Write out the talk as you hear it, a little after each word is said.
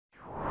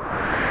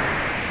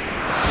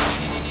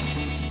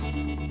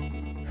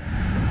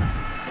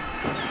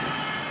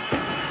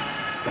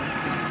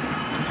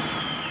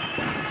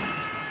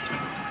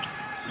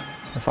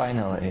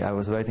Finally, I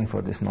was waiting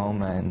for this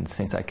moment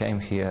since I came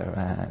here,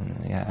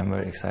 and yeah, I'm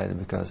very excited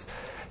because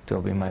it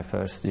will be my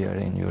first year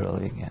in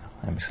Euroleague. Yeah,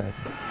 I'm excited.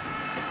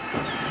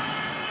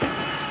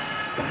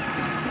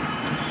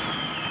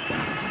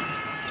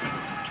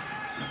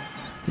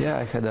 Yeah,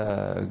 I had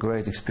a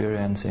great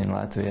experience in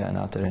Latvia and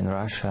after in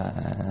Russia,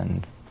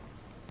 and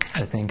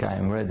I think I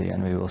am ready,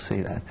 and we will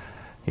see that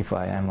if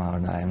I am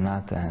or I am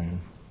not.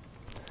 And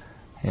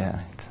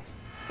yeah.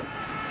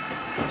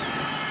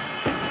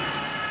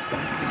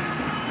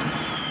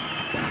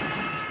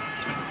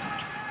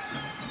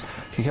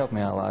 He helped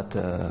me a lot.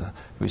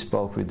 We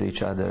spoke with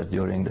each other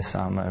during the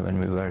summer when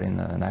we were in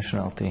the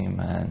national team,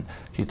 and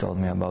he told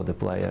me about the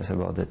players,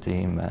 about the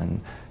team,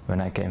 and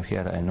when I came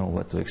here I knew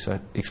what to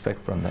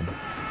expect from them.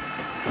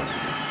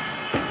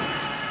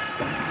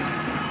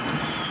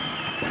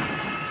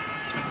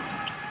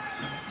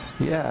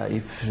 Yeah,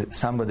 if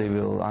somebody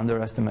will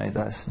underestimate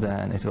us,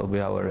 then it will be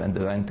our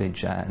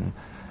advantage, and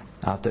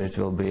after it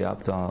will be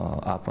up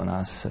on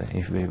us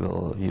if we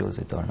will use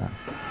it or not.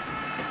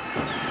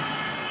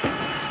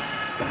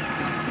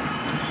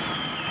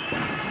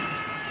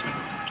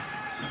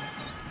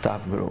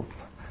 Tough group,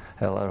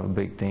 a lot of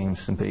big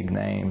teams, big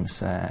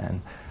names,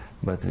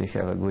 but we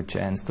have a good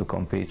chance to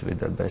compete with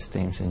the best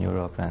teams in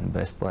Europe and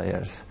best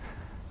players,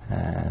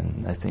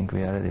 and I think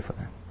we are ready for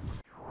that.